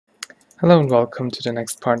Hello and welcome to the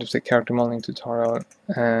next part of the character modeling tutorial.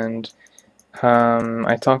 And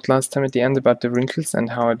I talked last time at the end about the wrinkles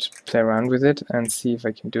and how I'd play around with it and see if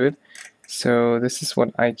I can do it. So this is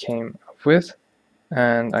what I came up with,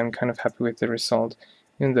 and I'm kind of happy with the result,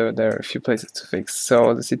 even though there are a few places to fix.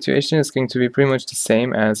 So the situation is going to be pretty much the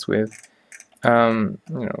same as with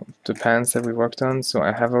the pants that we worked on. So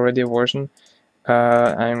I have already a version.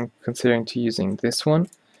 I'm considering to using this one,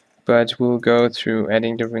 but we'll go through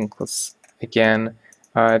adding the wrinkles again,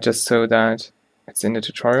 just so that it's in the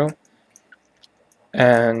tutorial.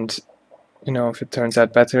 And if it turns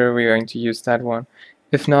out better, we're going to use that one.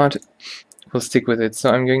 If not, we'll stick with it. So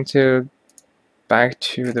I'm going to back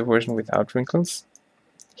to the version without wrinkles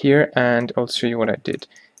here, and I'll show you what I did.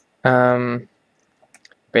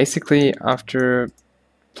 Basically, after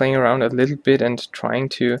playing around a little bit and trying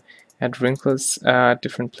to add wrinkles at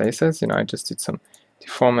different places, I just did some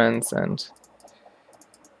deformants and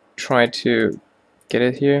tried to get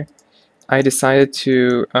it here. I decided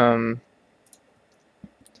to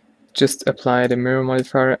just apply the mirror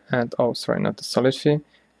modifier and, oh sorry, not the solid phi,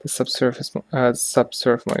 the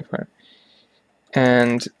subsurf modifier.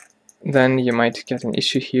 And then you might get an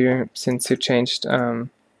issue here since you changed the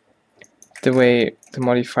way the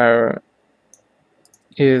modifier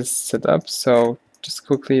is set up. So just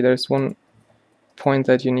quickly, there's one point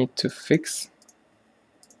that you need to fix.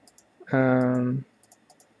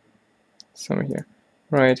 Somewhere here,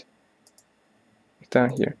 right down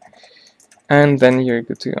here, and then you're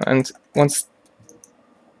good to go. And once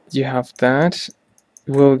you have that,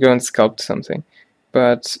 we'll go and sculpt something.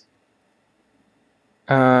 But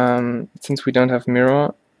since we don't have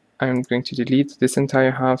mirror, I'm going to delete this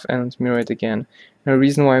entire half and mirror it again. Now, the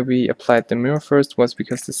reason why we applied the mirror first was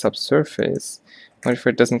because the subsurface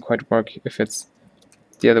modifier doesn't quite work if it's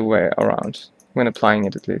the other way around, when applying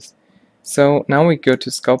it at least. So now we go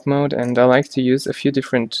to sculpt mode, and I like to use a few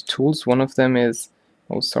different tools. One of them is,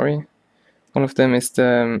 the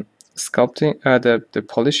sculpting, the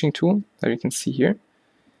polishing tool that you can see here.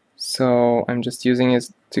 So I'm just using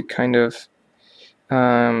it to kind of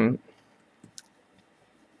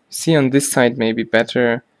see on this side maybe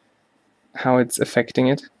better how it's affecting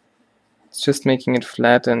it. It's just making it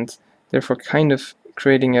flat and therefore kind of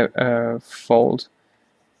creating a fold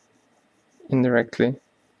indirectly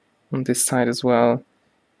on this side as well,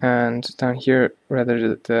 and down here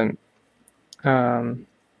rather the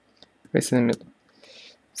race in the middle.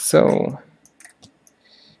 So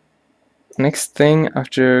next thing,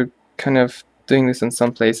 after kind of doing this in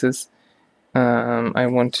some places, I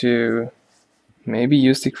want to maybe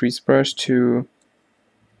use the crease brush to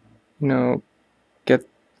get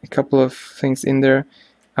a couple of things in there.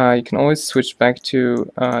 You can always switch back to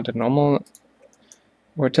the normal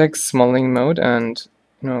vortex modeling mode and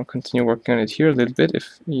continue working on it here a little bit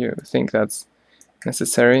if you think that's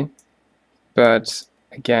necessary. But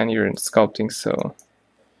again, you're in sculpting, so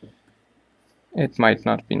it might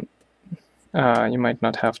not be you might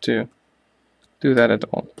not have to do that at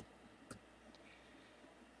all.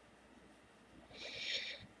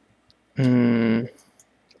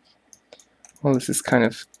 Well, this is kind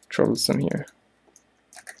of troublesome here.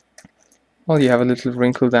 Well, you have a little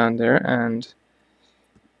wrinkle down there, and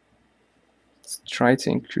let's try to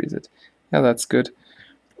increase it. Yeah, that's good.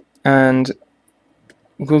 And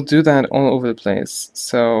we'll do that all over the place.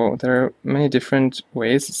 So there are many different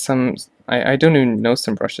ways. Some I don't even know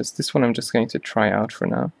some brushes. This one I'm just going to try out for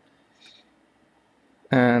now.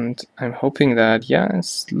 And I'm hoping that,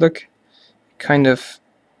 yes, look, kind of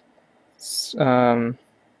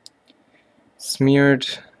smeared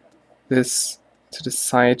this to the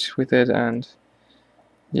side with it, and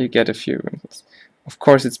you get a few wrinkles. Of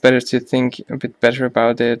course, it's better to think a bit better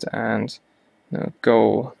about it and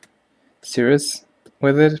go serious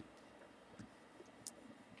with it.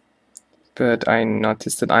 But I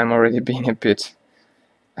noticed that I'm already being a bit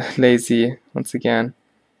lazy once again,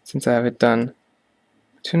 since I have it done.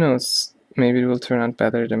 But who knows, maybe it will turn out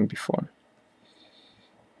better than before.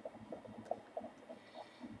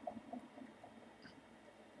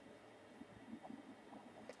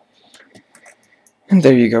 And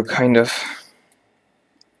there you go, kind of.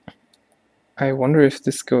 I wonder if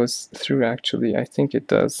this goes through actually. I think it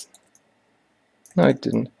does. No, it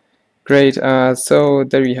didn't. Great, so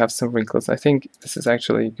there you have some wrinkles. I think this is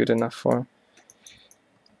actually good enough for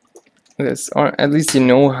this, or at least you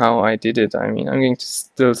know how I did it. I mean, I'm going to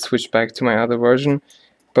still switch back to my other version,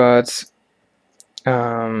 but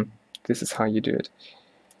this is how you do it.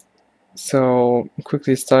 So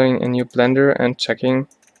quickly starting a new Blender and checking,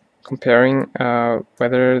 comparing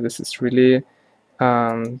whether this is really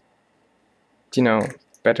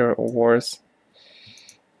better or worse.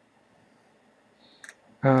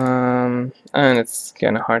 And it's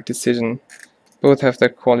again a hard decision. Both have their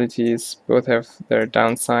qualities, both have their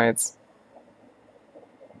downsides.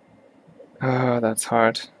 Oh, that's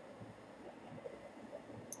hard.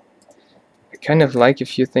 I kind of like a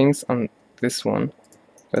few things on this one,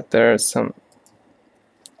 but there are some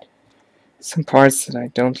parts that I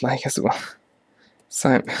don't like as well. So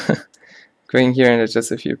I'm going here and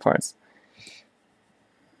adjust a few parts.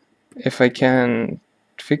 If I can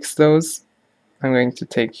fix those, I'm going to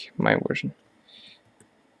take my version.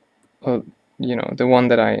 Well, you know, the one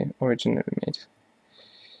that I originally made.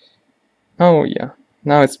 Oh yeah,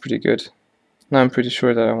 now it's pretty good. Now I'm pretty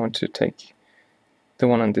sure that I want to take the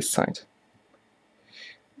one on this side.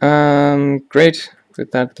 Great,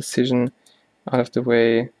 with that decision out of the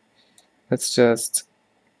way, let's just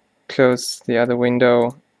close the other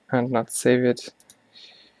window and not save it.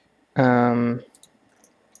 So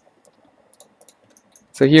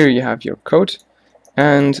here you have your code,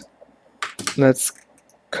 and let's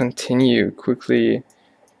continue quickly,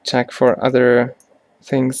 check for other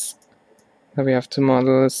things that we have to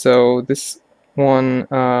model. So this one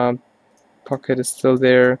pocket is still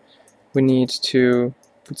there. We need to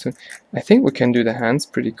put some, I think we can do the hands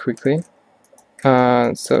pretty quickly.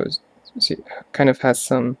 So she kind of has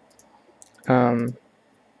some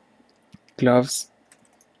gloves,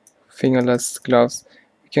 fingerless gloves.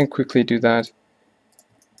 We can quickly do that.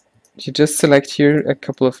 You just select here a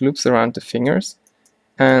couple of loops around the fingers,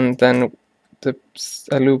 and then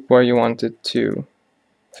a loop where you want it to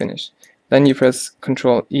finish. Then you press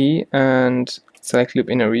Ctrl E and select loop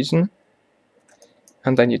inner region,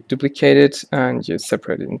 and then you duplicate it and you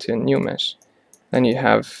separate it into a new mesh. Then you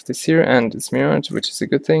have this here and it's mirrored, which is a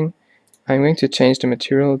good thing. I'm going to change the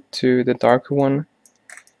material to the darker one,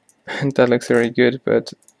 and that looks very good,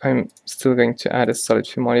 but I'm still going to add a solid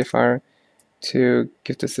fill modifier to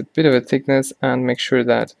give this a bit of a thickness and make sure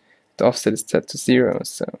that the offset is set to 0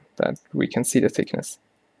 so that we can see the thickness.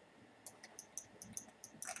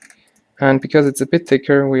 And because it's a bit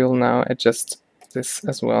thicker, we will now adjust this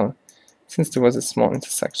as well, since there was a small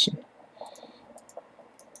intersection.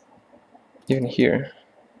 Even here.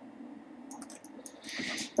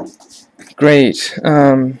 Great.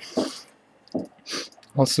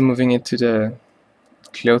 Also moving into the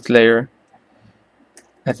cloth layer.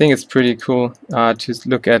 I think it's pretty cool to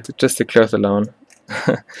look at just the cloth alone.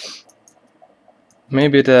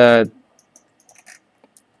 Maybe the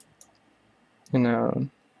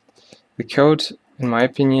code, in my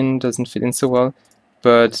opinion, doesn't fit in so well,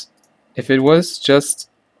 but if it was just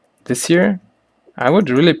this here, I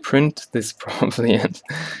would really print this probably and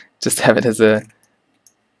just have it as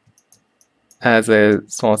a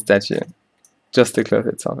small statue, just the cloth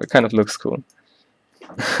itself. It kind of looks cool.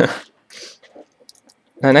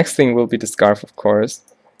 The next thing will be the scarf, of course.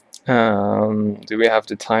 Do we have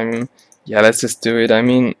the time? Yeah, let's just do it. I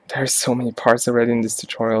mean, there's so many parts already in this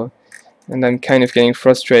tutorial, and I'm kind of getting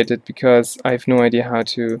frustrated because I have no idea how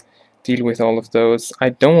to deal with all of those. I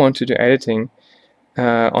don't want to do editing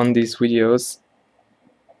on these videos.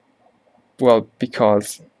 Well,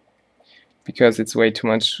 because it's way too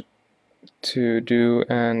much to do,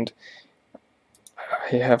 and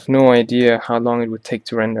I have no idea how long it would take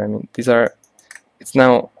to render. I mean, it's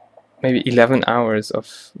now maybe 11 hours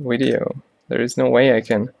of video. There is no way I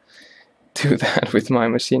can do that with my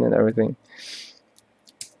machine and everything.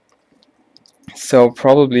 So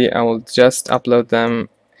probably I will just upload them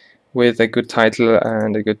with a good title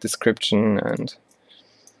and a good description.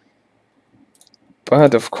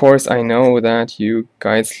 But of course I know that you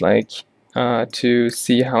guys like to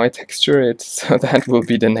see how I texture it, so that will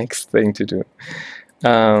be the next thing to do.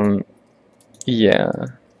 Yeah,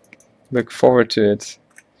 look forward to it.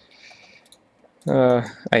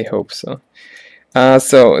 I hope so.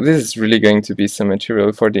 So this is really going to be some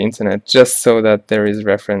material for the internet, just so that there is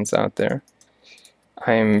reference out there.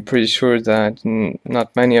 I'm pretty sure that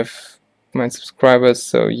not many of my subscribers,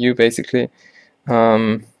 so you basically,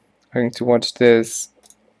 are going to watch this,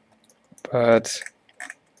 but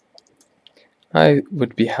I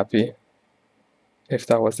would be happy if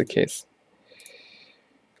that was the case.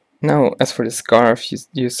 Now, as for the scarf,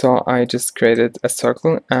 you saw I just created a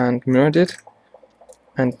circle and mirrored it.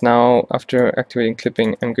 And now, after activating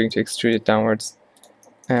clipping, I'm going to extrude it downwards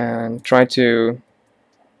and try to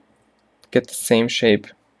get the same shape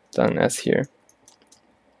done as here.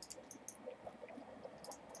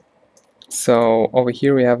 So over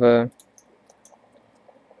here we have a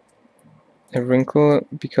wrinkle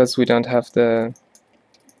because we don't have the,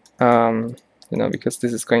 because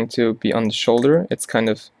this is going to be on the shoulder, it's kind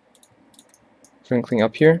of wrinkling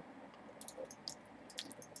up here.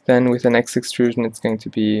 Then with the next extrusion it's going to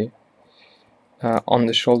be on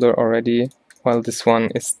the shoulder already, while this one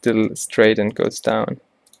is still straight and goes down.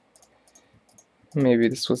 Maybe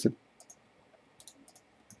this was a...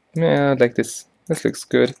 yeah, like this. This looks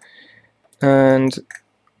good. And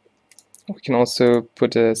we can also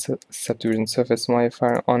put a subdivision surface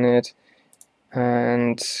modifier on it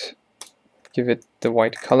and give it the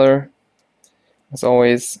white color, as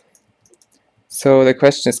always. So the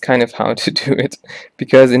question is kind of how to do it,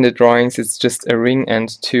 because in the drawings it's just a ring and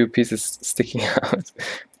two pieces sticking out,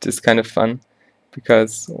 which is kind of fun,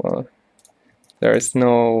 because, well, there is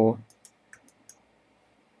no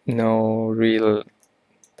real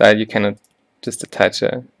that you cannot just attach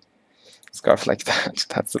a scarf like that.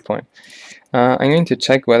 That's the point. I'm going to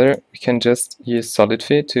check whether we can just use solid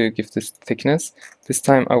fit to give this thickness. This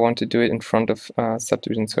time I want to do it in front of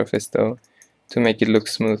subdivision surface though, to make it look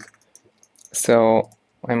smooth. So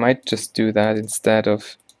I might just do that instead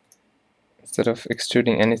of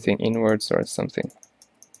extruding anything inwards or something.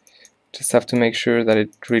 Just have to make sure that it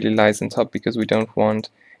really lies on top, because we don't want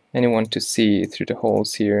anyone to see through the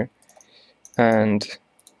holes here and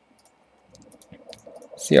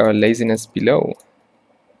see our laziness below.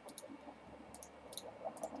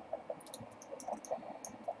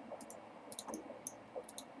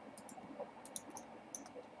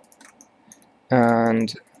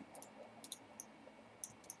 And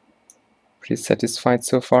pretty satisfied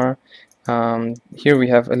so far. Here we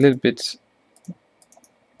have a little bit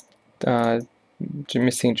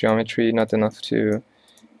missing geometry, not enough to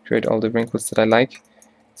create all the wrinkles that I like.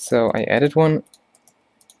 So I added one.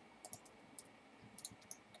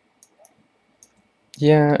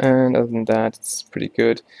 Yeah, and other than that, it's pretty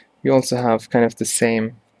good. We also have kind of the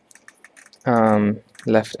same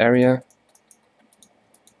left area.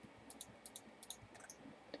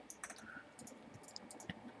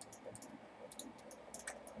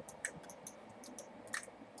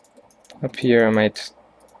 Up here I might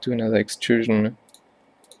do another extrusion.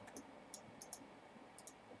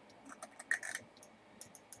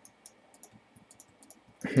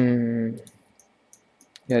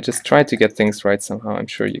 Yeah, just try to get things right somehow. I'm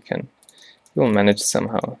sure you can. You'll manage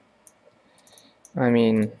somehow. I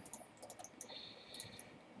mean,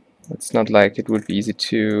 it's not like it would be easy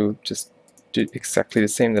to just do exactly the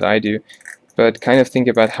same that I do, but kind of think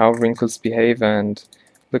about how wrinkles behave and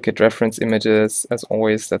look at reference images. As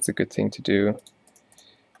always, that's a good thing to do.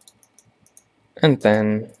 And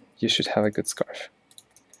then you should have a good scarf.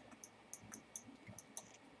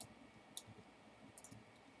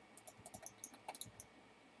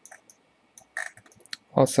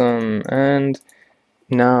 Awesome. And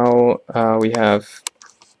now we have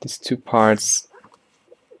these two parts.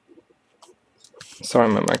 Sorry,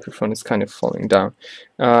 my microphone is kind of falling down,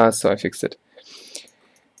 so I fixed it.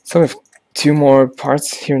 So we have two more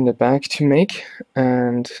parts here in the back to make,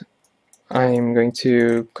 and I'm going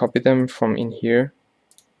to copy them from in here,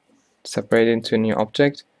 separate it into a new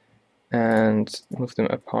object, and move them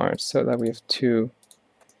apart so that we have two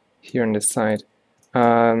here on the side.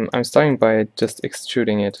 I'm starting by just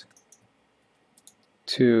extruding it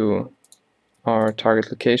to our target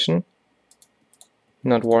location,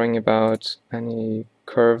 not worrying about any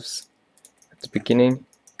curves at the beginning.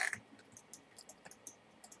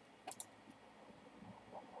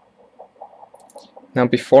 Now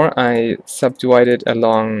before I subdivide it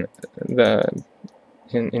along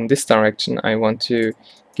in this direction, I want to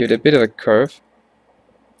give it a bit of a curve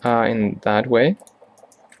in that way.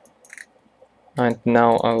 And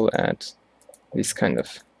now I will add these kind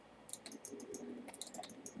of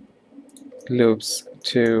loops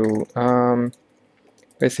to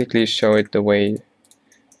basically show it the way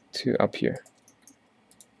to up here.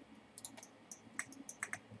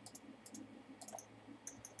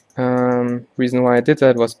 Reason why I did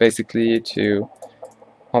that was basically to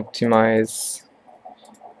optimize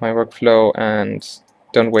my workflow and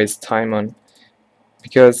don't waste time on,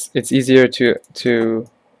 because it's easier to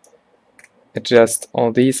adjust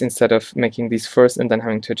all these instead of making these first and then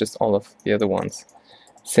having to adjust all of the other ones,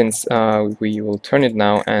 since we will turn it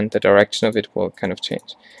now and the direction of it will kind of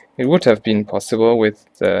change. It would have been possible with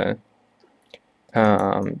the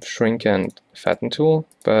shrink and fatten tool,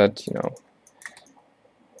 but you know,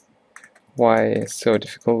 why so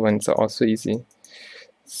difficult when it's also easy?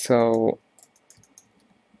 So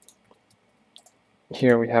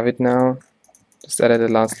here we have it now. Just added a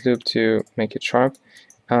last loop to make it sharp.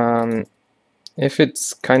 If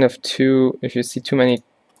it's kind of if you see too many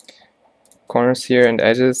corners here and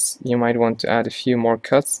edges, you might want to add a few more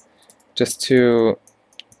cuts just to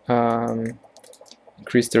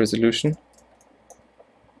increase the resolution.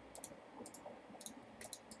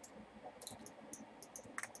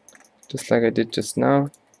 Just like I did just now.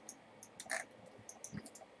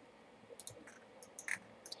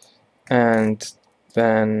 and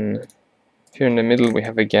then here in the middle we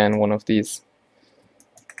have again one of these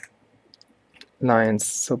lines.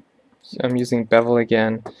 So I'm using bevel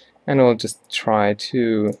again, and we'll just try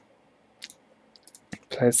to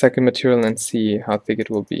apply a second material and see how thick it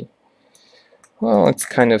will be. Well, it's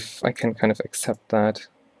kind of, I can kind of accept that.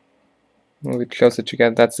 Move it closer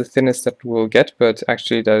together. That's the thinnest that we'll get, but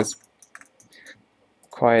actually that is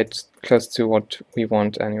quite close to what we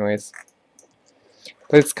want anyways.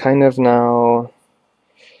 But it's kind of now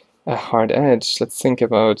a hard edge. Let's think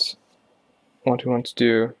about what we want to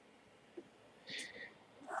do.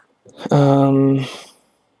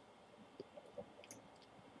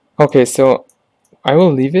 Okay, so I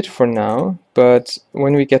will leave it for now, but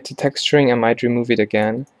when we get to texturing I might remove it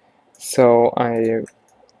again. So I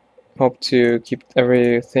hope to keep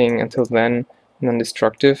everything until then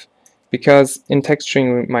non-destructive, because in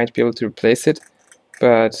texturing we might be able to replace it,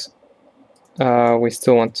 but we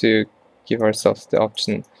still want to give ourselves the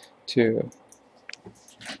option to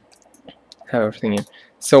have everything in.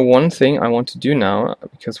 So one thing I want to do now,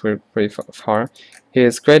 because we're pretty far,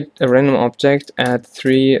 is create a random object, add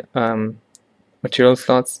 3 material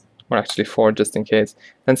slots, or actually 4 just in case,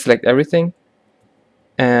 then select everything,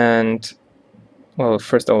 and well,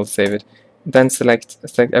 first I will save it, then select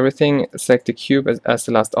everything, select the cube as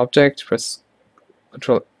the last object, press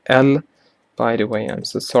Ctrl L. By the way, I'm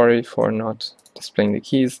so sorry for not displaying the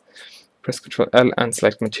keys. Press Ctrl L and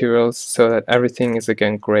select materials so that everything is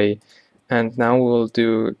again gray. And now we'll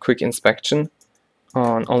do a quick inspection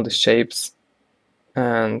on all the shapes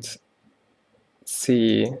and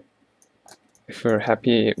see if we're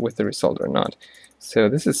happy with the result or not. So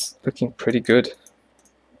this is looking pretty good.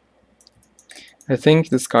 I think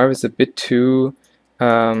the scarf is a bit too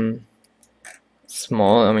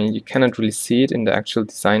small. I mean, you cannot really see it in the actual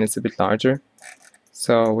design. It's a bit larger.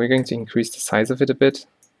 So we're going to increase the size of it a bit.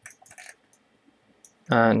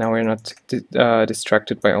 Now we're not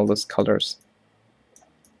distracted by all those colors.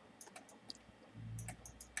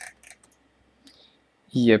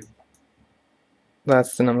 Yep,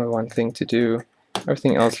 that's the #1 thing to do.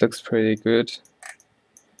 Everything else looks pretty good.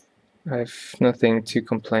 I have nothing to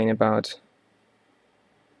complain about.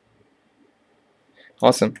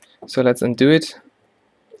 Awesome. So let's undo it,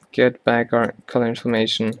 get back our color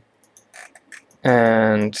information,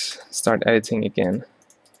 and start editing again.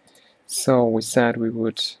 So we said we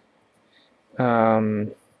would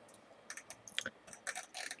move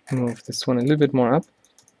this one a little bit more up.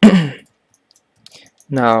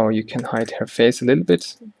 Now you can hide her face a little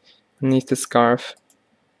bit beneath the scarf,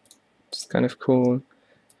 which is kind of cool,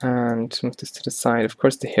 and move this to the side. Of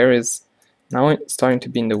course the hair is now starting to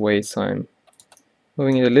be in the way, so I'm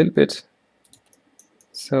moving it a little bit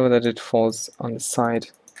so that it falls on the side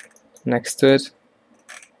next to it.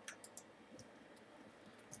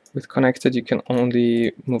 With connected you can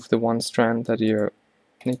only move the one strand that you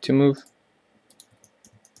need to move.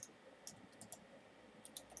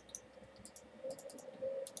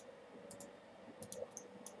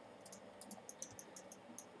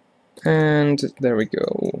 And there we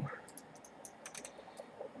go.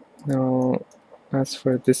 Now as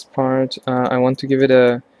for this part, I want to give it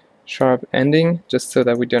a sharp ending just so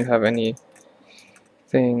that we don't have anything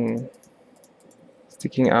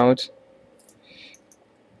sticking out.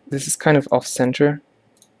 This is kind of off-center,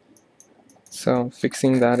 so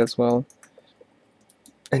fixing that as well.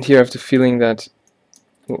 And here I have the feeling that,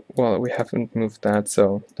 well, we haven't moved that,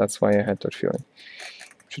 so that's why I had that feeling.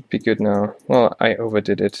 Should be good now. Well, I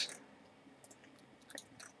overdid it.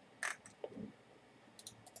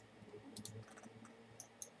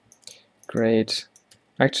 Great.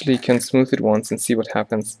 Actually, you can smooth it once and see what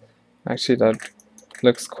happens. Actually, that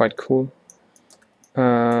looks quite cool.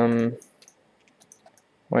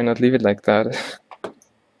 Why not leave it like that?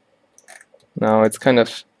 No, it's kind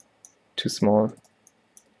of too small.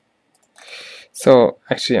 So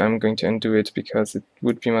actually I'm going to undo it because it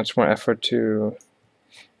would be much more effort to...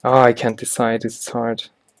 I can't decide, it's hard.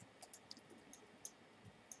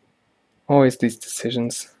 Always these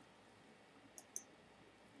decisions.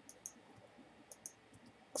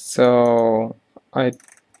 So I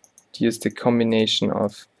used a combination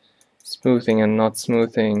of smoothing and not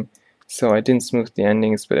smoothing. So I didn't smooth the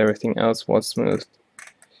endings, but everything else was smoothed.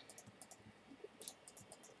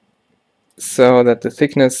 So that the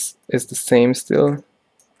thickness is the same still.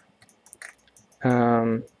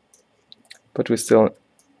 But we still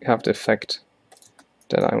have the effect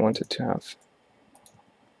that I wanted to have.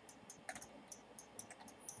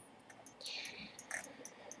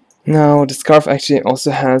 Now the scarf actually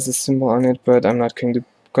also has a symbol on it, but I'm not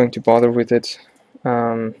going to bother with it.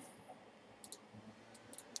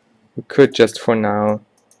 We could just for now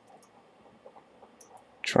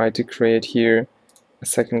try to create here a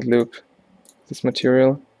second loop, this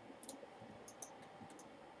material.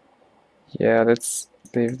 Yeah, let's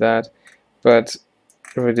leave that, but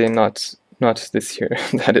really not this here.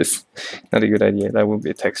 That is not a good idea. That will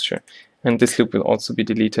be a texture. And this loop will also be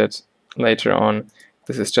deleted later on.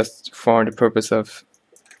 This is just for the purpose of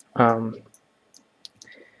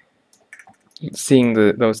seeing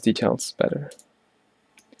those details better.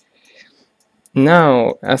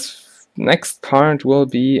 Now, as next part will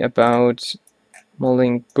be about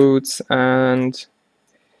modeling boots and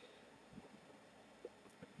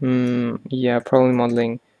yeah, probably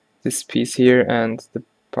modeling this piece here and the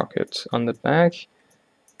pocket on the back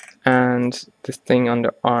and this thing on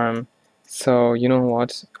the arm. So you know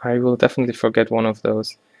what, I will definitely forget one of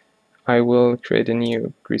those. I will create a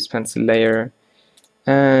new grease pencil layer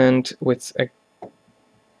and with a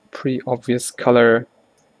pretty obvious color,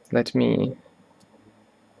 let me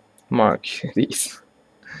mark these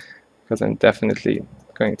because I'm definitely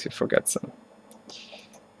going to forget some.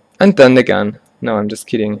 And then the gun. No, I'm just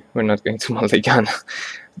kidding. We're not going to model the gun.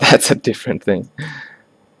 That's a different thing.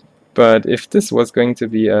 But if this was going to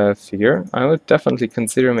be a figure, I would definitely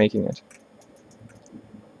consider making it.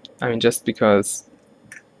 I mean, just because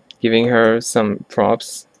giving her some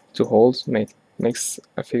props to hold makes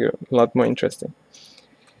a figure a lot more interesting.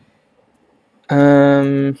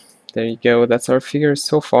 There you go. That's our figure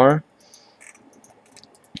so far.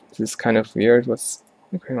 This is kind of weird. What's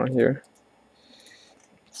going on here?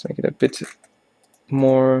 Let's make it a bit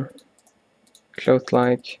more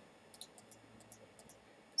cloth-like.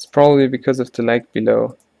 It's probably because of the leg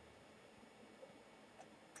below.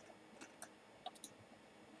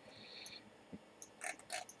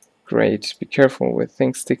 Great, be careful with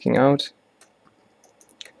things sticking out.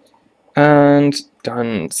 And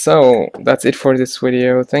done. So that's it for this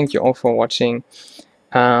video. Thank you all for watching.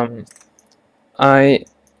 I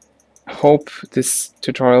hope this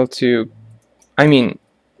tutorial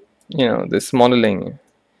this modeling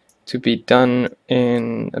to be done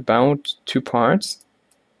in about 2 parts.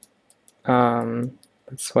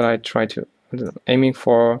 That's what I try to aiming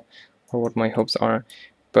for, or what my hopes are,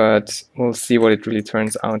 but we'll see what it really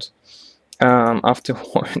turns out.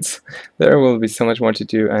 Afterwards there will be so much more to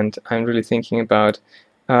do, and I'm really thinking about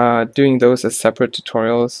doing those as separate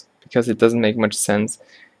tutorials, because it doesn't make much sense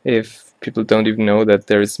if people don't even know that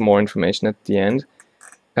there is more information at the end,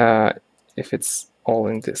 if it's all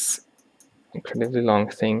in this incredibly long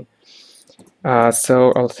thing.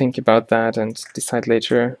 So I'll think about that and decide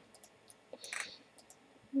later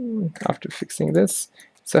after fixing this.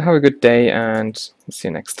 So have a good day, and see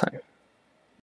you next time.